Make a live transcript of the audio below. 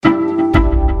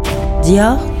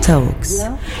Dior Talks.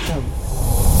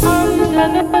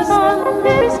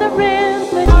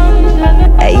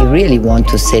 I really want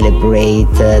to celebrate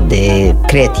the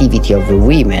creativity of the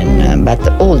women, but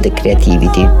all the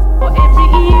creativity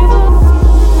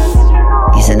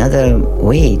is another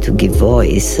way to give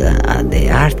voice the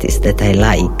artists that I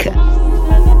like.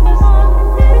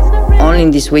 Only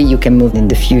in this way you can move in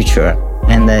the future,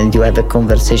 and you have a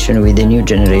conversation with the new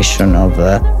generation of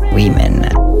women.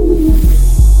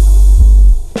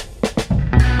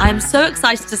 I'm so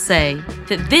excited to say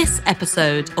that this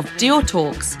episode of Dior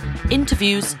Talks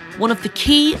interviews one of the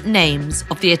key names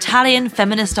of the Italian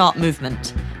feminist art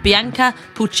movement, Bianca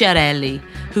Pucciarelli,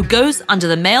 who goes under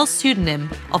the male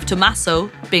pseudonym of Tommaso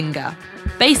Binga.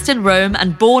 Based in Rome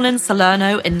and born in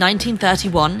Salerno in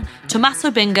 1931,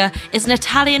 Tommaso Binga is an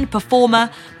Italian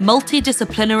performer,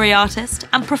 multidisciplinary artist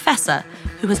and professor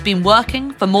who has been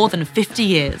working for more than 50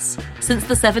 years. Since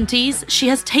the 70s, she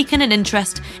has taken an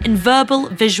interest in verbal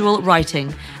visual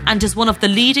writing and is one of the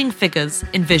leading figures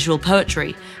in visual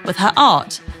poetry, with her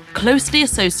art closely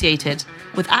associated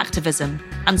with activism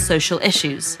and social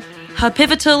issues. Her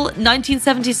pivotal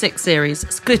 1976 series,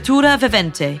 Scrittura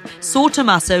Vivente, saw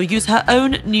Tommaso use her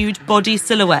own nude body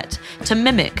silhouette to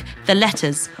mimic the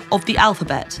letters of the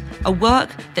alphabet, a work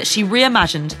that she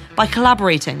reimagined by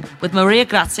collaborating with Maria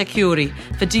Grazia Chiuri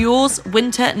for Dior's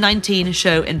Winter 19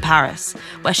 show in Paris,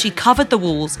 where she covered the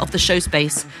walls of the show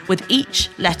space with each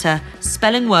letter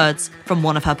spelling words from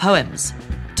one of her poems.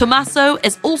 Tommaso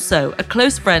is also a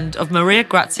close friend of Maria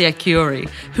Grazia Chiuri,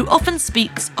 who often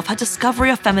speaks of her discovery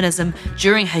of feminism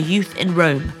during her youth in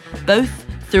Rome, both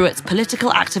through its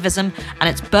political activism and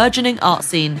its burgeoning art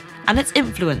scene, and its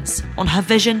influence on her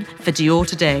vision for Dior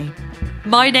today.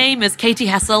 My name is Katie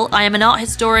Hessel. I am an art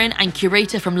historian and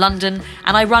curator from London,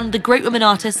 and I run the Great Women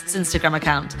Artists Instagram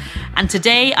account. And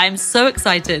today I am so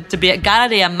excited to be at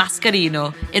Galleria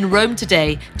Mascherino in Rome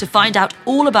today to find out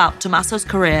all about Tommaso's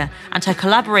career and her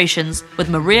collaborations with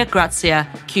Maria Grazia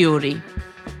Chiuri.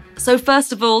 So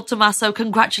first of all, Tommaso,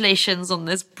 congratulations on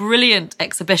this brilliant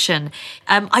exhibition.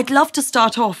 I'd love to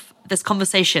start off this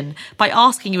conversation by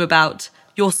asking you about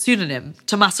your pseudonym,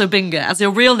 Tommaso Binga, as your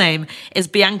real name is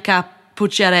Bianca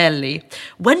Pucciarelli.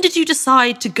 When did you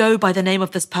decide to go by the name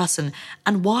of this person,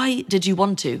 and why did you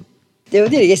want to? Devo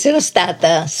dire che sono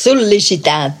stata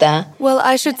sollecitata. Well,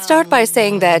 I should start by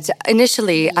saying that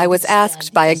initially I was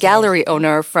asked by a gallery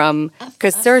owner from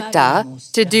Caserta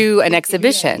to do an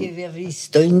exhibition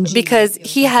because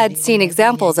he had seen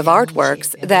examples of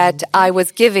artworks that I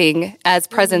was giving as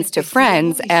presents to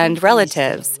friends and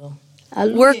relatives.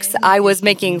 Works I was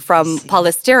making from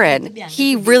polystyrene.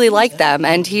 He really liked them,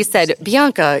 and he said,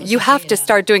 Bianca, you have to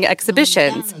start doing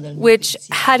exhibitions, which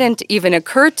hadn't even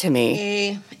occurred to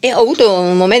me. E ho avuto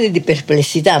un momento di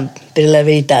perplessità, per la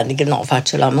verità, di che no,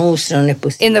 faccio la mostra, non è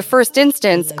possibile. In the first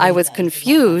instance, I was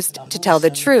confused, to tell the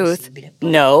truth.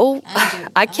 No,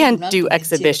 I can't do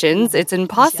exhibitions, it's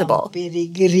impossible.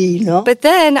 But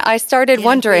then I started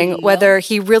wondering whether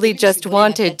he really just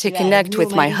wanted to connect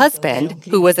with my husband,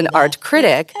 who was an art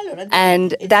critic,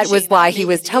 and that was why he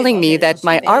was telling me that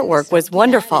my artwork was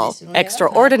wonderful,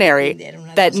 extraordinary,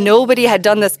 that nobody had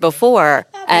done this before,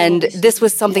 and this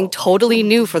was something totally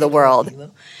new for the world.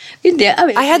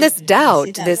 I had this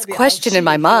doubt, this question in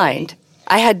my mind.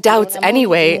 I had doubts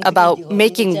anyway about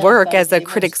making work as a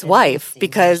critic's wife,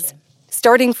 because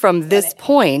starting from this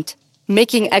point,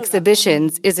 making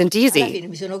exhibitions isn't easy.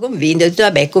 In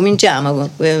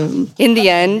the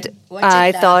end,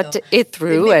 I thought it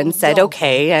through and said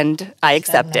okay, and I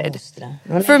accepted.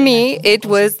 For me, it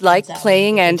was like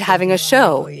playing and having a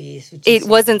show. It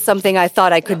wasn't something I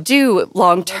thought I could do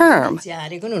long term.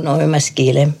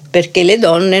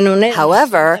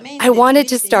 However, I wanted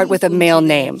to start with a male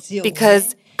name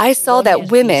because I saw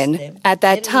that women at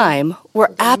that time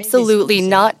were absolutely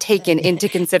not taken into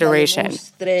consideration.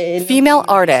 Female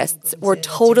artists were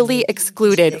totally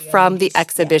excluded from the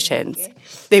exhibitions.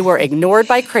 They were ignored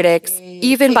by critics,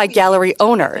 even by gallery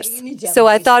owners. So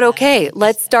I thought, okay,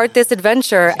 let's start this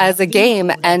adventure as a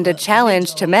game and a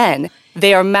challenge to men.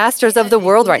 They are masters of the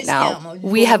world right now.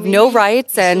 We have no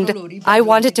rights, and I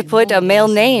wanted to put a male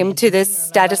name to this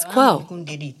status quo.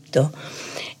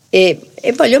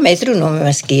 E voglio mettere un nome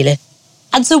maschile.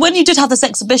 And so when you did have this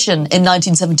exhibition in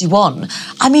 1971,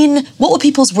 I mean, what were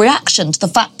people's reaction to the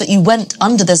fact that you went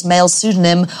under this male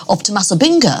pseudonym of Tommaso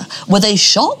Binga? Were they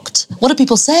shocked? What did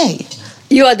people say?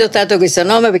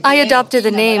 I adopted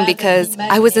the name because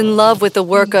I was in love with the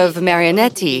work of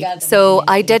Marinetti, so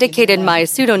I dedicated my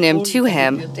pseudonym to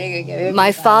him.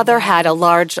 My father had a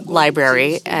large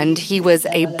library, and he was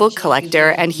a book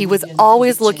collector, and he was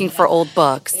always looking for old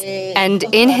books. And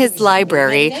in his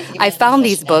library, I found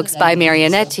these books by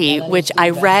Marinetti, which I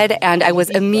read and I was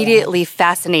immediately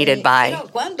fascinated by.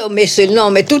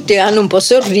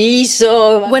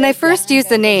 When I first used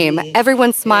the name,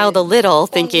 everyone smiled a little,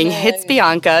 thinking, it's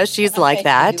Bianca, she's like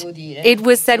that. It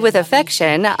was said with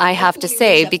affection, I have to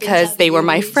say, because they were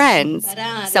my friends.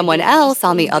 Someone else,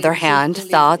 on the other hand,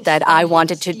 thought that I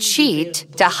wanted to cheat,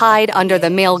 to hide under the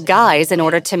male guise in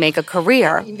order to make a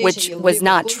career, which was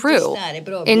not true.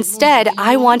 Instead,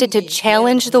 I wanted to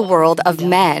challenge the world of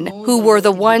men, who were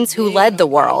the ones who led the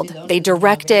world. They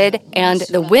directed, and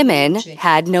the women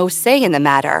had no say in the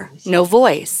matter, no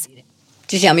voice.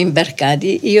 So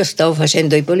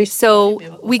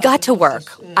we got to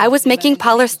work. I was making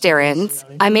polystyrens.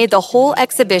 I made the whole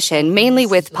exhibition mainly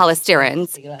with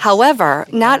polystyrens. However,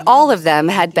 not all of them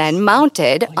had been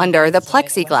mounted under the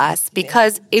plexiglass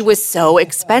because it was so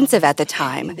expensive at the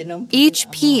time. Each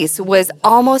piece was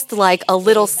almost like a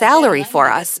little salary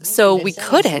for us, so we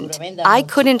couldn't. I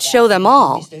couldn't show them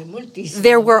all.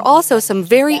 There were also some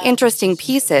very interesting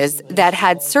pieces that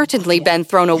had certainly been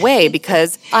thrown away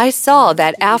because I saw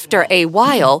that after a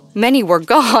while, many were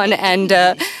gone, and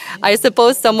I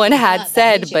suppose someone had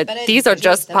said, but these are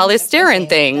just polystyrene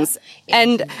things.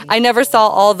 And I never saw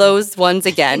all those ones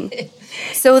again.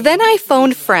 So then I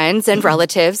phoned friends and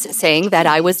relatives saying that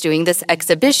I was doing this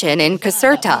exhibition in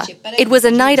Caserta. It was a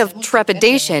night of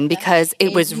trepidation because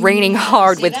it was raining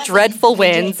hard with dreadful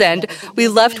winds, and we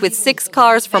left with 6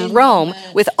 cars from Rome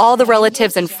with all the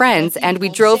relatives and friends, and we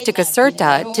drove to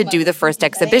Caserta to do the first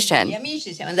exhibition.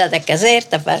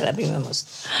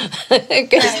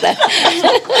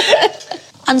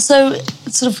 And so,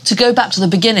 sort of to go back to the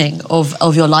beginning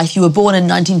of your life, you were born in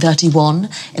 1931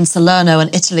 in Salerno in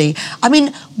Italy. I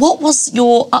mean, what was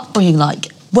your upbringing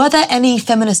like? Were there any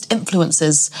feminist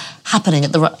influences happening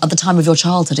at the time of your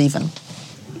childhood even?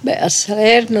 A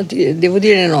Salerno devo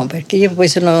dire no, perché io poi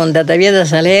sono andata via da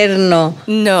Salerno.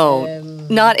 No,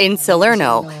 not in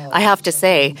Salerno, I have to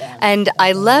say. And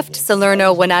I left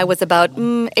Salerno when I was about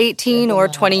 18 or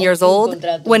 20 years old.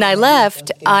 When I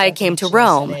left, I came to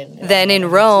Rome. Then in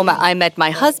Rome, I met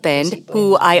my husband,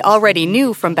 who I already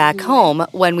knew from back home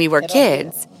when we were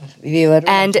kids.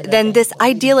 And then this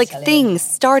idyllic thing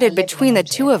started between the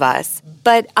two of us.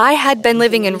 But I had been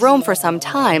living in Rome for some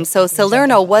time, so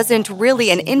Salerno wasn't really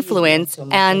an influence,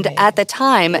 and at the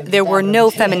time, there were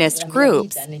no feminist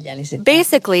groups.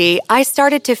 Basically, I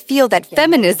started to feel that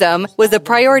feminism was a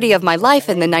priority of my life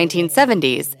in the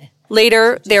 1970s.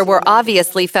 Later, there were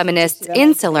obviously feminists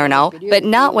in Salerno, but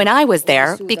not when I was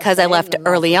there because I left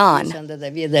early on.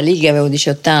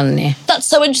 That's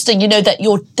so interesting, that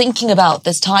you're thinking about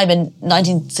this time in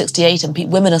 1968 and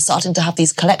women are starting to have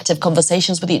these collective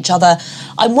conversations with each other.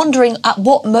 I'm wondering at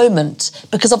what moment,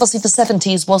 because obviously the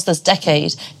 70s was this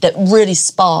decade that really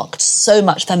sparked so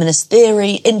much feminist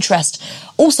theory, interest,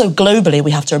 also globally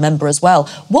we have to remember as well.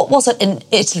 What was it in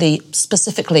Italy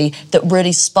specifically that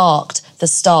really sparked the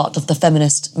start of the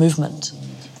feminist movement?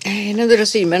 I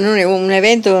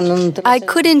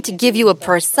couldn't give you a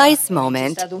precise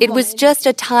moment. It was just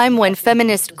a time when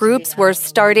feminist groups were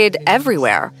started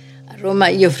everywhere.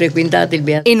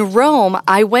 In Rome,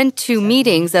 I went to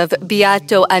meetings of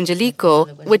Beato Angelico,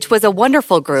 which was a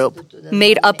wonderful group,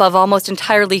 made up of almost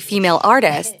entirely female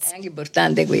artists,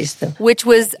 which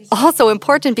was also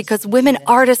important because women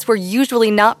artists were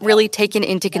usually not really taken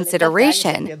into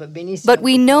consideration. But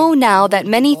we know now that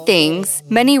many things,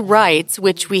 many rights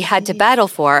which we had to battle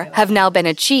for, have now been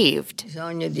achieved.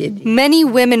 Many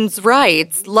women's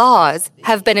rights, laws,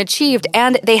 have been achieved,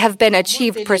 and they have been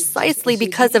achieved precisely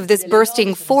because of this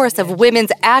bursting force of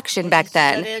women's action back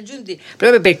then.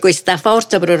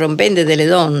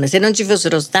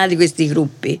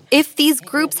 If these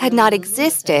groups had not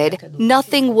existed,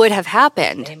 nothing would have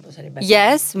happened.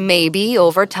 Yes, maybe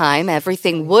over time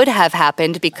everything would have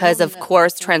happened because, of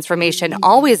course, transformation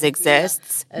always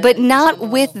exists, but not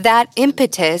with that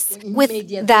impetus, with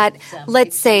that,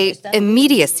 let's say,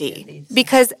 immediacy,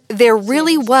 because there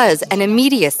really was an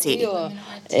immediacy.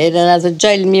 I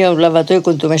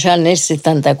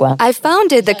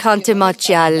founded the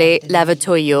Contumaciale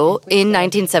Lavatoio in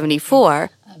 1974,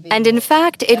 and in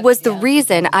fact, it was the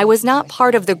reason I was not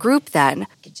part of the group then.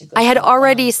 I had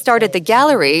already started the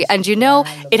gallery, and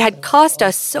it had cost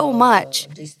us so much.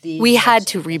 We had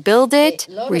to rebuild it,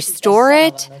 restore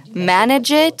it,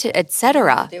 manage it,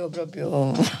 etc.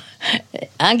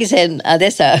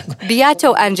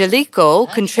 Beato Angelico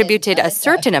contributed a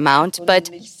certain amount, but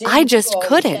I just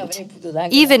couldn't.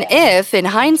 Even if, in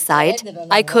hindsight,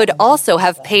 I could also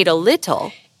have paid a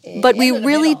little. But we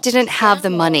really didn't have the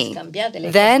money.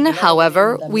 Then,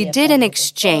 however, we did an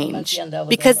exchange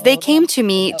because they came to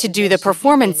me to do the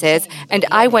performances and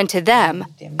I went to them.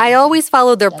 I always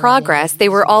followed their progress. They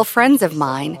were all friends of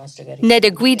mine. Neda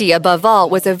Guidi, above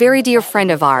all, was a very dear friend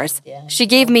of ours. She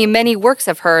gave me many works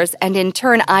of hers and in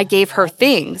turn I gave her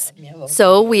things.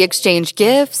 So we exchanged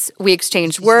gifts, we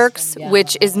exchanged works,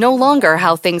 which is no longer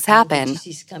how things happen.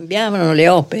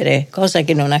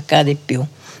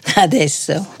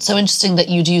 So interesting that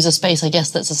you'd use a space, I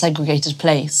guess, that's a segregated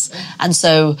place. And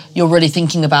so you're really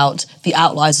thinking about the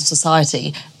outliers of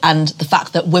society, and the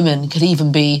fact that women could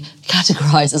even be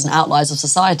categorized as an outliers of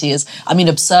society is,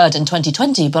 absurd in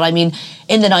 2020. But in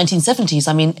the 1970s,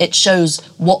 it shows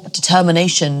what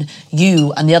determination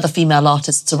you and the other female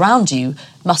artists around you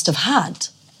must have had.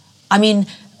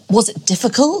 Was it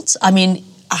difficult?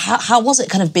 How was it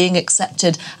kind of being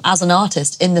accepted as an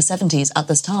artist in the 70s at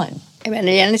this time?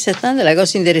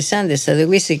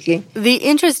 The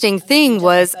interesting thing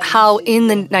was how in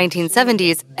the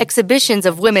 1970s, exhibitions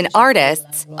of women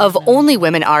artists, of only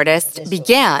women artists,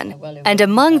 began. And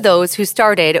among those who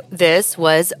started this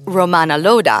was Romana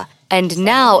Loda. And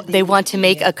now they want to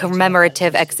make a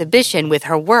commemorative exhibition with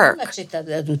her work.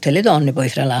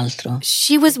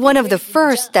 She was one of the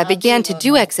first that began to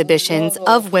do exhibitions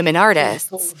of women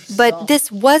artists. But this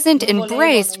wasn't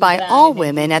embraced by all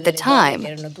women at the time.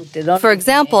 For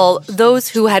example, those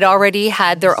who had already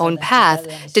had their own path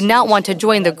did not want to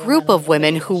join the group of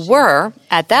women who were,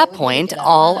 at that point,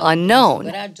 all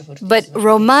unknown. But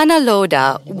Romana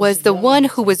Loda was the one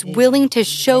who was willing to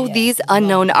show these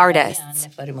unknown artists.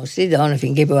 I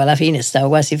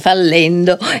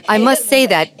must say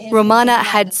that Romana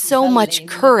had so much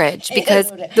courage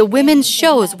because the women's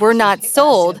shows were not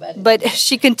sold, but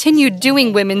she continued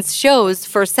doing women's shows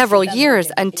for several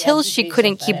years until she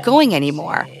couldn't keep going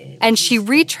anymore. And she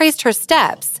retraced her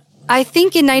steps, I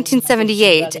think in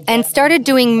 1978, and started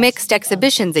doing mixed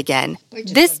exhibitions again,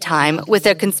 this time with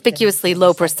a conspicuously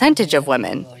low percentage of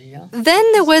women. Then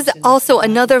there was also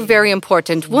another very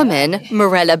important woman,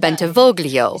 Mirella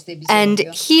Bentivoglio. And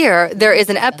here there is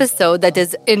an episode that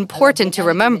is important to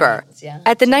remember.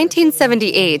 At the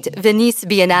 1978 Venice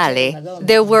Biennale,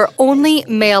 there were only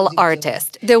male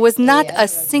artists. There was not a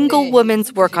single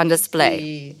woman's work on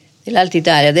display. L'Alta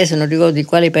Italia, adesso non ricordo di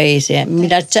quale paese,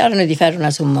 minacciarono di fare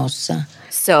una sommossa.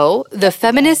 So, the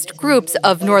feminist groups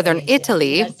of northern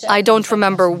Italy, I don't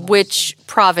remember which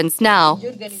province now,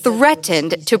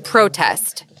 threatened to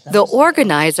protest. The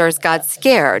organizers got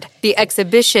scared. The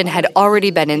exhibition had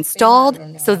already been installed,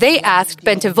 so they asked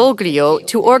Bentivoglio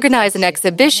to organize an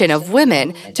exhibition of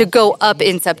women to go up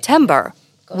in September,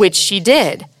 which she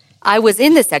did. I was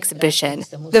in this exhibition,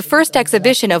 the first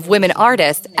exhibition of women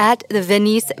artists at the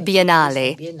Venice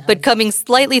Biennale, but coming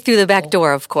slightly through the back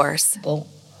door, of course.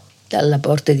 Dalla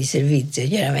porta di servizio,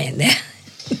 chiaramente.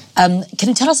 Can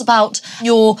you tell us about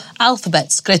your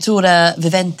alphabet, Scrittura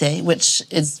Vivente, which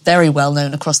is very well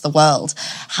known across the world,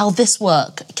 how this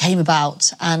work came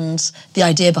about and the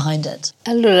idea behind it?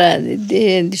 Allora,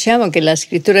 diciamo che la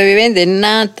scrittura vivente è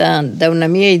nata da una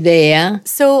mia idea.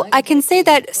 So I can say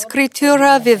that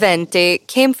Scrittura Vivente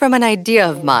came from an idea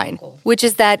of mine, which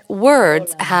is that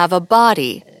words have a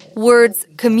body. Words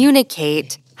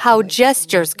communicate how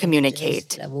gestures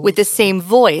communicate, with the same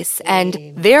voice, and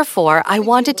therefore I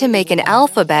wanted to make an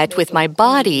alphabet with my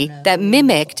body that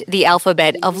mimicked the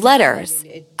alphabet of letters.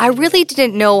 I really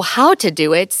didn't know how to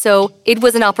do it, so it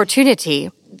was an opportunity.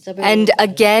 And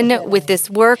again, with this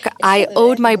work, I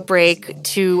owed my break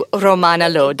to Romana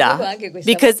Loda,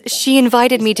 because she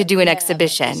invited me to do an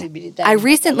exhibition. I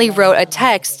recently wrote a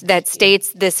text that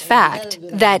states this fact,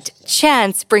 that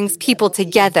chance brings people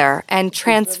together and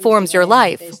transforms your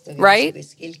life, right?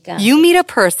 You meet a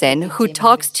person who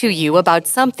talks to you about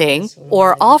something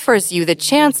or offers you the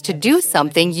chance to do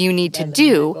something you need to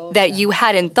do that you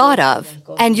hadn't thought of,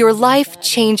 and your life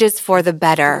changes for the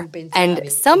better, and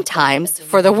sometimes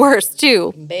for the worse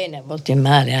too. Bene, a volte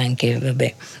male anche,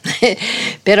 vabbè.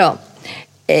 Però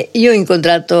io ho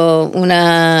incontrato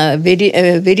una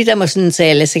Verita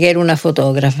Monselles, che era una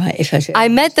fotografa. I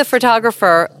met the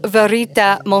photographer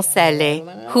Verita Monselles,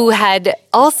 who had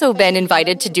also been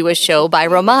invited to do a show by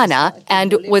Romana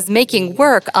and was making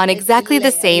work on exactly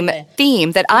the same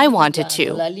theme that I wanted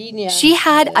to. She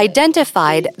had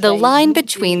identified the line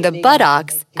between the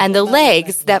buttocks and the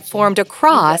legs that formed a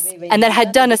cross and that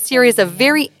had done a series of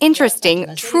very interesting,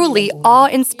 truly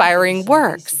awe-inspiring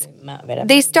works.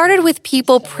 They started with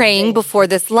people praying before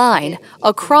this line,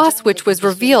 a cross which was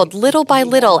revealed little by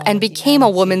little and became a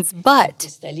woman's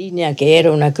butt.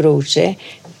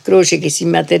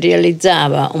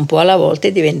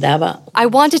 I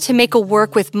wanted to make a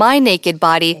work with my naked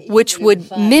body which would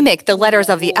mimic the letters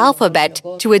of the alphabet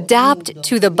to adapt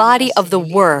to the body of the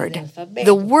Word.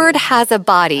 The Word has a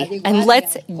body, and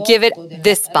let's give it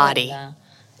this body.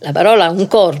 La parola ha un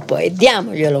corpo e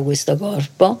diamoglielo questo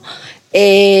corpo.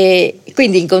 E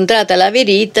quindi incontrata la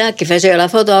Verita che faceva la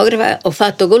fotografa, ho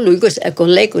fatto con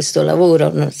lei questo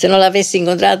lavoro. Se non l'avessi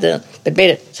incontrata, per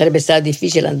me sarebbe stato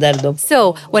difficile andare dopo.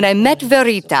 So, when I met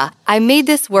Verita, I made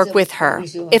this work with her.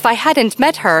 If I hadn't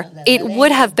met her, it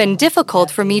would have been difficult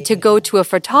for me to go to a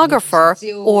photographer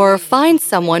or find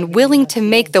someone willing to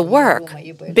make the work.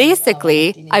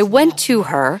 Basically, I went to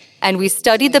her and we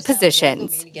studied the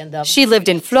positions. She lived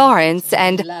in Florence,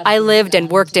 and I lived and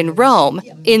worked in Rome.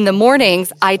 In the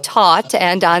mornings, I taught,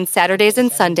 and on Saturdays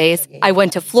and Sundays, I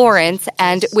went to Florence,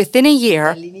 and within a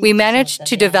year, we managed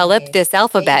to develop this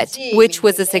alphabet, which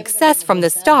was a success from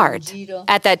the start.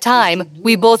 At that time,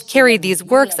 we both carried these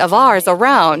works of ours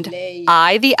around.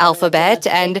 I, the alphabet,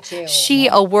 and she,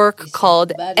 a work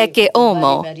called Ecce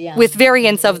Homo, with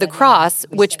variants of the cross,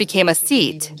 which became a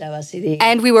seat.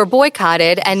 And we were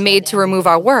boycotted and made to remove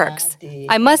our works.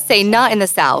 I must say, not in the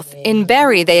South. In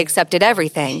Bari, they accepted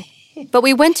everything. But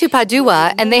we went to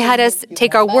Padua, and they had us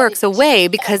take our works away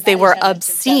because they were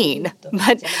obscene.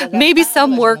 But maybe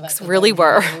some works really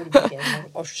were.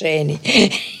 Osceni.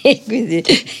 Quindi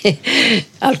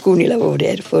alcuni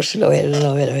lavori forse lo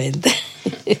erano veramente.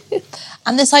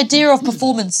 And this idea of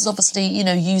performance is obviously,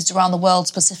 used around the world,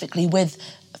 specifically with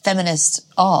feminist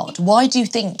art. Why do you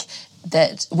think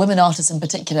that women artists in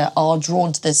particular are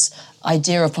drawn to this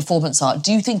idea of performance art?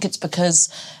 Do you think it's because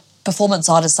performance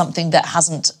art is something that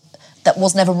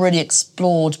was never really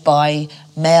explored by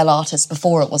male artists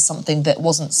before? It was something that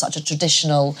wasn't such a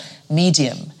traditional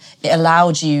medium. It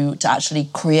allowed you to actually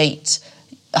create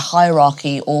a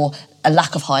hierarchy, or a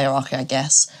lack of hierarchy, I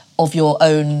guess, of your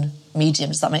own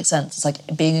medium. Does that make sense? It's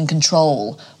like being in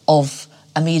control of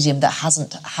a medium that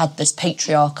hasn't had this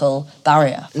patriarchal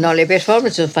barrier. No, le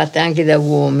performance sono fatte anche da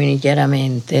uomini,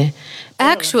 chiaramente.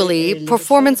 Actually,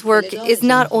 performance work is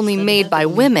not only made by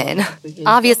women.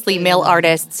 Obviously, male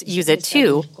artists use it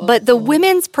too. But the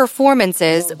women's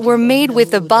performances were made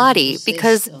with the body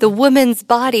because the woman's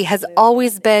body has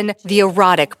always been the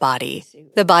erotic body.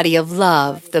 The body of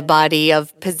love, the body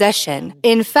of possession.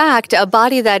 In fact, a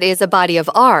body that is a body of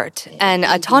art, an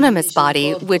autonomous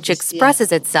body which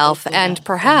expresses itself, and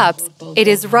perhaps it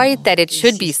is right that it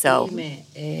should be so.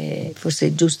 Forse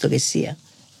è giusto che sia.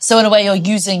 So in a way, you're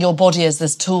using your body as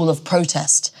this tool of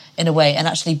protest, in a way, and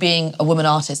actually being a woman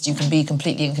artist, you can be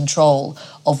completely in control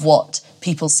of what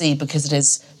people see because it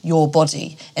is your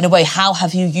body. In a way, how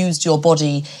have you used your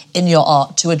body in your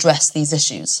art to address these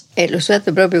issues?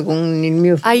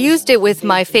 I used it with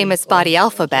my famous body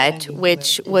alphabet,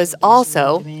 which was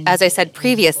also, as I said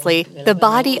previously, the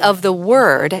body of the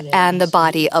Word and the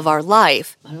body of our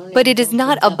life. But it is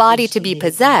not a body to be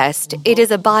possessed. It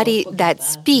is a body that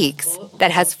speaks,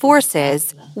 that has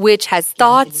forces, which has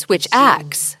thoughts, which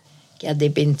acts. Che ha dei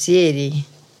pensieri,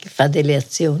 che fa delle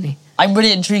azioni. I'm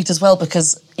really intrigued as well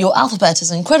because your alphabet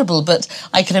is incredible, but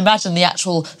I can imagine the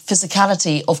actual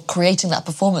physicality of creating that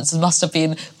performance must have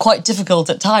been quite difficult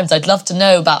at times. I'd love to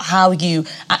know about how you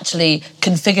actually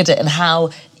configured it and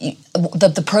how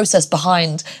the process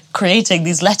behind creating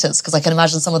these letters, because I can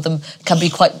imagine some of them can be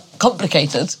quite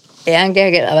complicated. E anche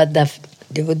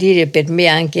devo dire, per me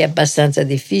anche abbastanza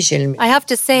difficile. I have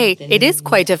to say, it is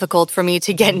quite difficult for me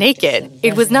to get naked.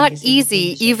 It was not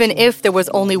easy, even if there was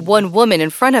only one woman in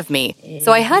front of me.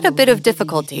 So I had a bit of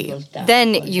difficulty.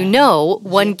 Then,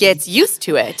 one gets used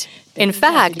to it. In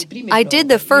fact, I did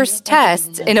the first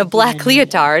tests in a black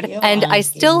leotard, and I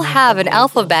still have an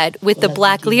alphabet with the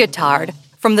black leotard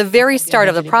from the very start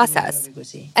of the process.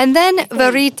 And then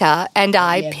Verita and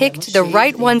I picked the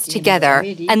right ones together,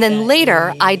 and then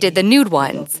later I did the nude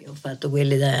ones. Ho fatto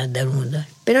quelle da nuda.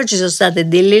 Però ci sono state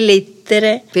delle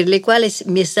lettere per le quali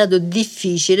mi è stato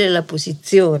difficile la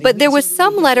posizione. But there was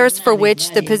some letters for which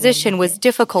the position was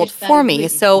difficult for me,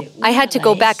 so I had to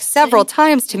go back several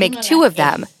times to make two of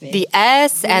them, the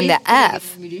S and the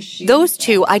F. Those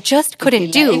two I just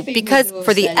couldn't do because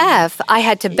for the F, I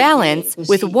had to balance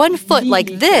with one foot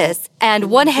like this and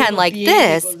one hand like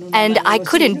this, and I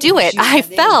couldn't do it. I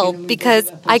fell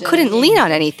because I couldn't lean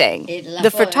on anything.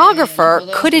 The photographer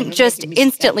couldn't just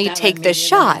instantly take the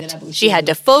shot. She had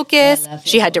to focus,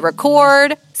 she had to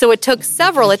record, so it took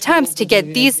several attempts to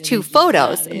get these two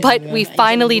photos, but we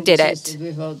finally did it.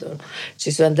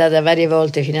 Ci sono andata varie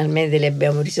volte, finalmente le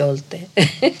abbiamo risolte.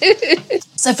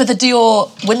 So for the Dior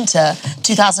Winter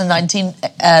 2019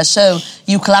 show,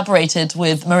 you collaborated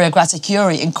with Maria Grazia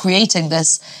Chiuri in creating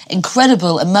this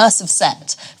incredible immersive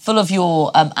set full of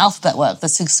your alphabet work, the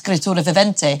Scrittura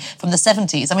Vivente from the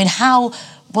 70s. I mean, how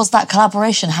was that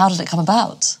collaboration? How did it come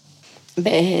about?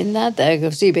 Beh, è nata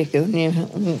così perché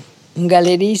un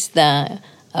gallerista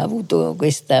ha avuto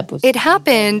questa possibilità. It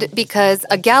happened because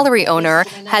a gallery owner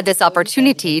had this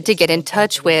opportunity to get in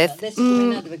touch with...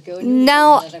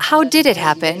 Now, how did it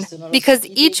happen? Because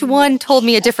each one told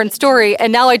me a different story,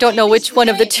 and now I don't know which one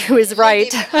of the two is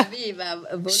right.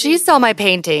 She saw my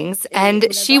paintings,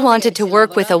 and she wanted to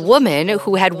work with a woman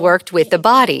who had worked with the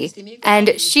body.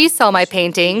 And she saw my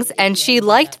paintings, and she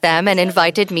liked them and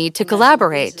invited me to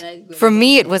collaborate. For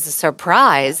me, it was a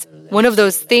surprise. One of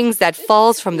those things that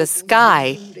falls from the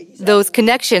sky, those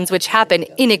connections which happen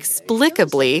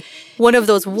inexplicably, one of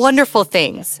those wonderful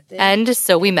things. And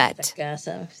so we met.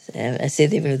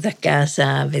 Siete venuti a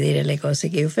casa a vedere le cose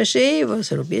che io facevo,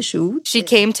 sono piaciute. She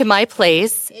came to my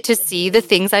place to see the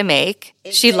things I make.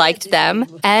 She liked them,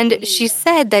 and she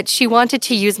said that she wanted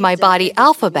to use my body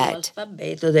alphabet.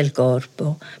 L'alfabeto del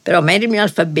corpo. Però mentre il mio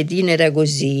alfabetino era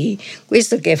così,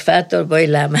 questo che ha fatto poi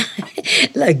la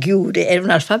Chiuri era un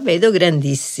alfabeto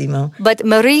grandissimo. But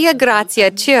Maria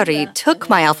Grazia Chiuri took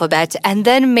my alphabet and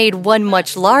then made one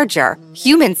much larger,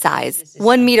 human size,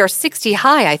 1.60 meters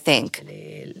high, I think.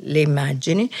 Le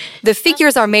immagini. The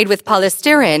figures are made with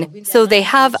polystyrene, so they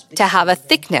have to have a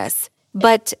thickness.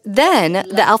 But then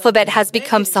the alphabet has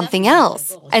become something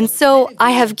else. And so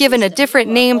I have given a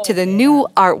different name to the new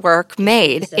artwork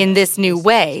made in this new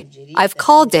way. I've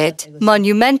called it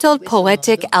Monumental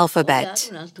Poetic Alphabet.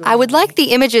 I would like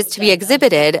the images to be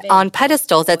exhibited on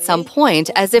pedestals at some point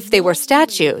as if they were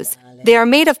statues. They are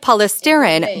made of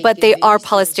polystyrene, but they are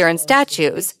polystyrene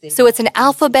statues. So it's an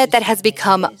alphabet that has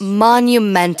become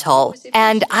monumental.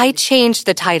 And I changed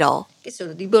the title. Che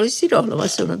sono di polistirolo, ma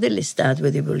sono delle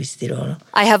statue di polistirolo.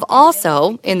 I have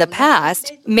also, in the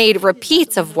past, made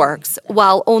repeats of works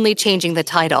while only changing the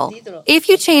title. If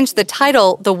you change the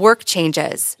title, the work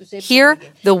changes. Here,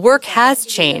 the work has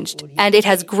changed, and it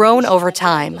has grown over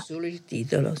time. Solo il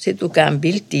titolo. Se tu cambi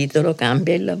il titolo,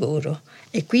 cambia il lavoro.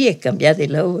 E qui è cambiato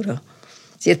il lavoro.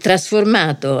 Si è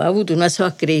trasformato, ha avuto una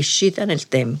sua crescita nel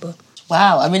tempo.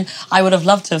 Wow, I mean, I would have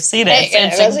loved to have seen it.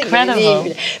 It's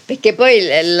incredible. Perché poi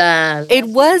It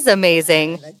was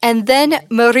amazing. And then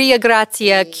Maria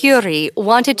Grazia Chiuri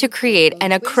wanted to create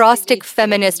an acrostic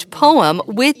feminist poem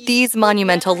with these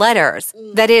monumental letters.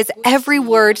 That is, every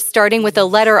word starting with a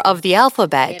letter of the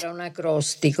alphabet. Era un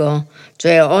acrostico,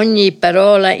 cioè ogni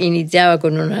parola iniziava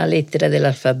con una lettera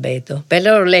dell'alfabeto.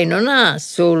 Però lei non ha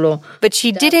solo... But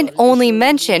she didn't only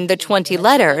mention the 20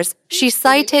 letters, she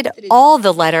cited all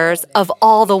the letters of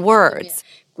all the words.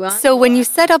 So when you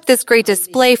set up this great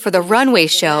display for the runway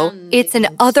show, it's an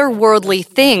otherworldly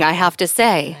thing, I have to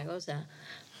say.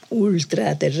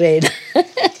 Ultra terrena,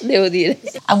 devo dire.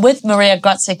 And with Maria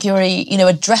Grazia Chiuri, you know,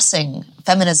 addressing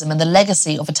feminism and the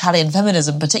legacy of Italian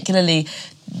feminism, particularly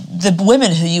the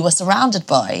women who you were surrounded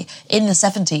by in the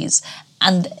 70s,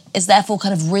 and is therefore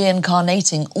kind of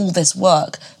reincarnating all this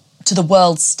work to the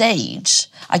world stage.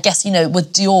 I guess, you know,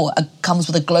 with Dior comes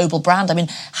with a global brand. I mean,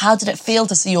 how did it feel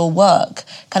to see your work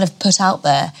kind of put out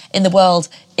there in the world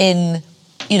in,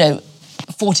 you know,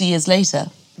 40 years later?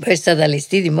 Poi è stata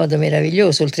allestita in modo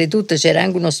meraviglioso, oltretutto c'era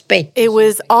anche uno specchio. It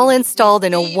was all installed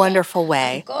in a wonderful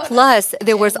way. Plus,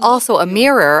 there was also a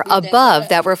mirror above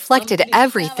that reflected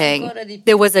everything.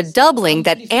 There was a doubling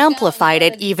that amplified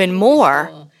it even more.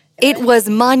 It was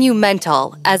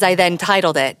monumental, as I then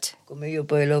titled it. Come io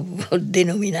poi l'ho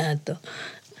denominato.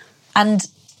 And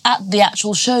at the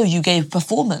actual show you gave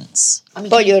performance.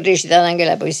 Poi ho recitato anche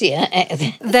la poesia.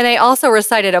 Then I also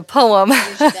recited a poem.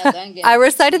 I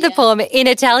recited the poem in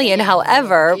Italian,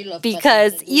 however,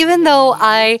 because even though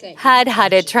I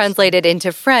had it translated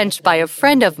into French by a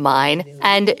friend of mine,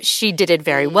 and she did it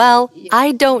very well,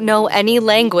 I don't know any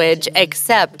language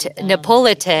except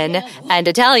Neapolitan and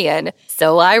Italian.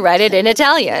 So I read it in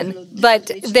Italian.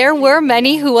 But there were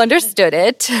many who understood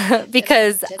it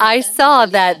because I saw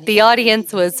that the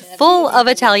audience was full of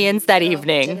Italians that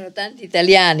evening.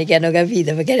 Italiani che hanno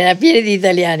capito, perché era pieno di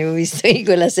italiani ho visto in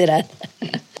quella serata.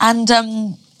 And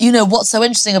what's so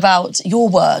interesting about your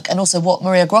work and also what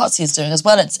Maria Grazia is doing as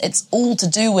well, it's all to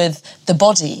do with the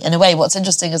body. In a way, what's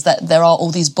interesting is that there are all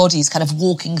these bodies kind of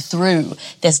walking through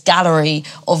this gallery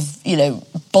of,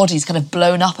 bodies kind of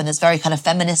blown up in this very kind of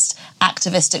feminist,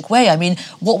 activistic way. I mean,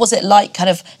 what was it like kind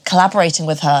of collaborating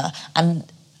with her? And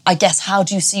I guess, how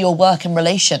do you see your work in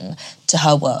relation to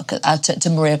her work, to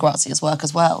Maria Grazia's work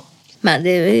as well? Ma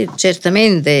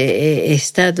certamente è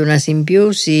stata una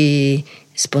simbiosi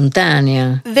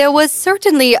spontanea. There was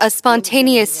certainly a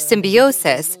spontaneous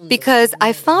symbiosis because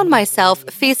I found myself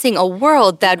facing a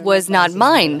world that was not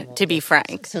mine, to be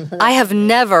frank. I have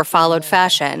never followed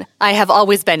fashion. I have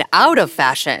always been out of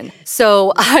fashion.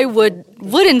 So I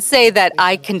wouldn't say that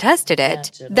I contested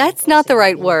it. That's not the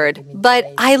right word.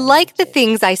 But I like the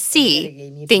things I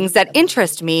see, things that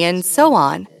interest me, and so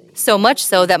on. So much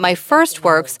so that my first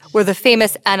works were the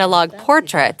famous analog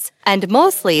portraits, and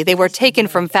mostly they were taken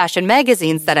from fashion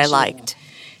magazines that I liked.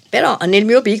 Però nel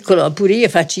mio piccolo pure io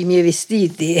faccio I miei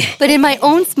vestiti. But in my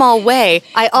own small way,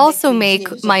 I also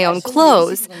make my own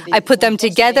clothes. I put them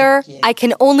together. I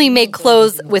can only make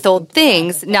clothes with old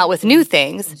things, not with new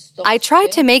things. I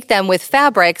tried to make them with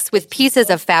fabrics, with pieces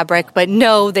of fabric, but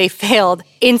no, they failed.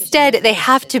 Instead, they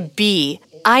have to be.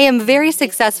 I am very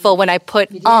successful when I put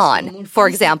on, for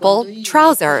example,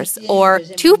 trousers or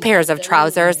 2 pairs of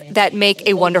trousers that make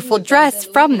a wonderful dress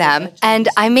from them. And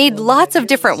I made lots of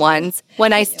different ones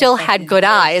when I still had good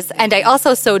eyes, and I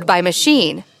also sewed by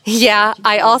machine. Yeah,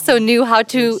 I also knew how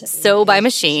to sew by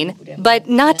machine, but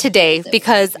not today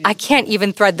because I can't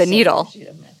even thread the needle.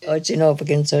 Oggi no,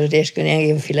 perché non riesco neanche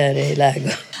a infilare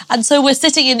l'ago. And so we're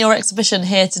sitting in your exhibition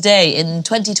here today in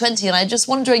 2020, and I'm just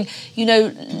wondering,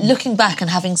 looking back and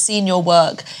having seen your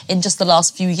work in just the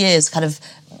last few years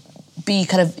be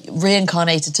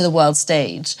reincarnated to the world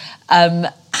stage,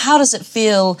 how does it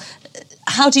feel?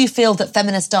 How do you feel that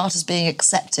feminist art is being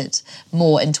accepted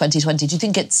more in 2020? Do you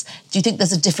think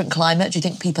there's a different climate? Do you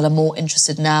think people are more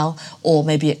interested now or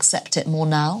maybe accept it more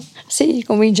now? Sì,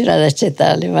 cominciano ad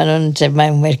accettarli, ma non c'è mai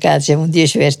un mercato, siamo un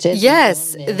 10%.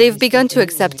 Yes, they've begun to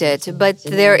accept it, but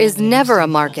there is never a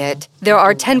market. There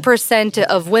are 10%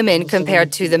 of women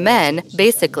compared to the men,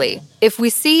 basically. If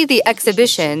we see the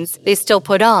exhibitions they still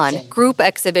put on, group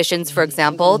exhibitions, for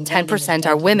example, 10%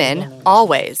 are women,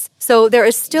 always. So there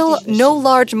is still no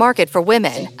large market for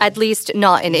women, at least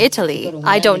not in Italy.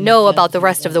 I don't know about the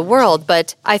rest of the world,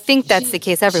 but I think that's the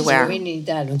case everywhere.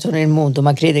 Non solo nel mondo,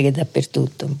 ma credo che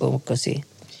dappertutto, un po' così.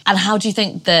 And how do you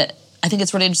think that, I think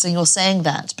it's really interesting you're saying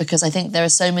that, because I think there are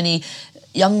so many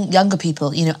younger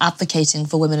people, advocating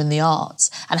for women in the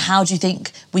arts. And how do you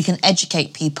think we can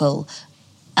educate people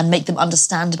and make them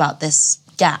understand about this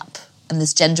gap and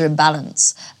this gender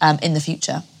imbalance in the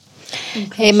future?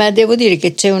 Ma devo dire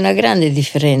che c'è una grande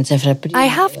differenza fra prima. I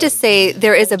have to say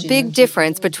there is a big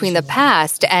difference between the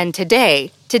past and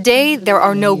today. Today, there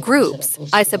are no groups.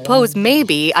 I suppose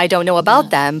maybe I don't know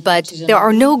about them, but there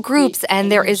are no groups and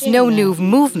there is no new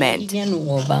movement.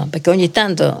 Perché ogni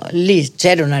tanto lì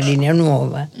c'era una linea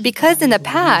nuova. Because in the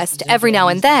past, every now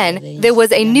and then, there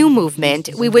was a new movement.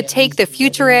 We would take the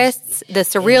futurists, the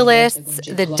surrealists,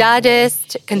 the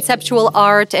Dadaist, conceptual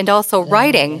art, and also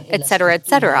writing, etc.,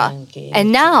 etc.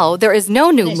 And now there is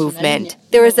no new movement.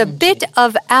 There is a bit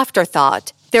of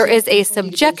afterthought. There is a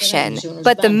subjection,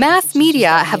 but the mass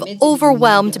media have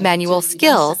overwhelmed manual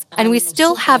skills, and we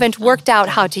still haven't worked out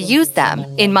how to use them,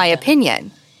 in my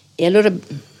opinion. E allora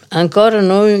ancora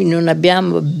noi non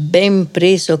abbiamo ben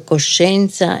preso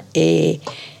coscienza di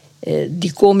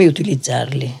come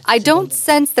utilizzarli. I don't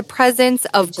sense the presence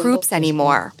of groups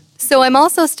anymore. So I'm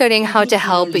also studying how to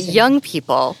help young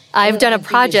people. I've done a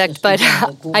project, but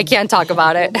I can't talk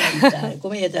about it.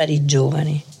 Come aiutare I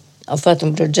giovani. Ho fatto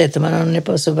un progetto, ma non ne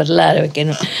posso parlare perché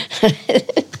no.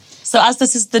 So as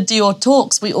this is the Dior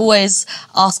Talks, we always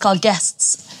ask our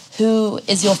guests, who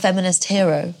is your feminist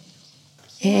hero?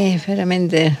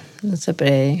 Veramente non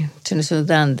saprei, ce ne sono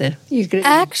tante.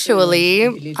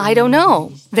 Actually, I don't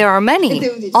know. There are many.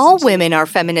 All women are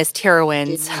feminist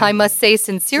heroines, I must say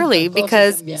sincerely,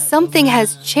 because something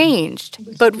has changed.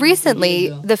 But recently,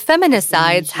 the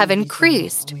feminicides have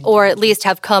increased, or at least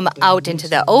have come out into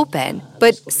the open.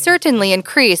 But certainly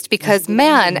increased because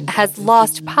man has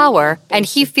lost power, and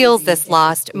he feels this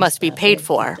loss must be paid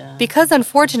for. Because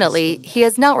unfortunately, he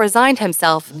has not resigned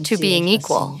himself to being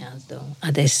equal.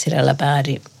 Ad essere alla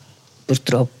pari,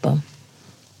 purtroppo.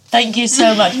 Thank you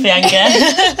so much,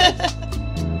 Bianca.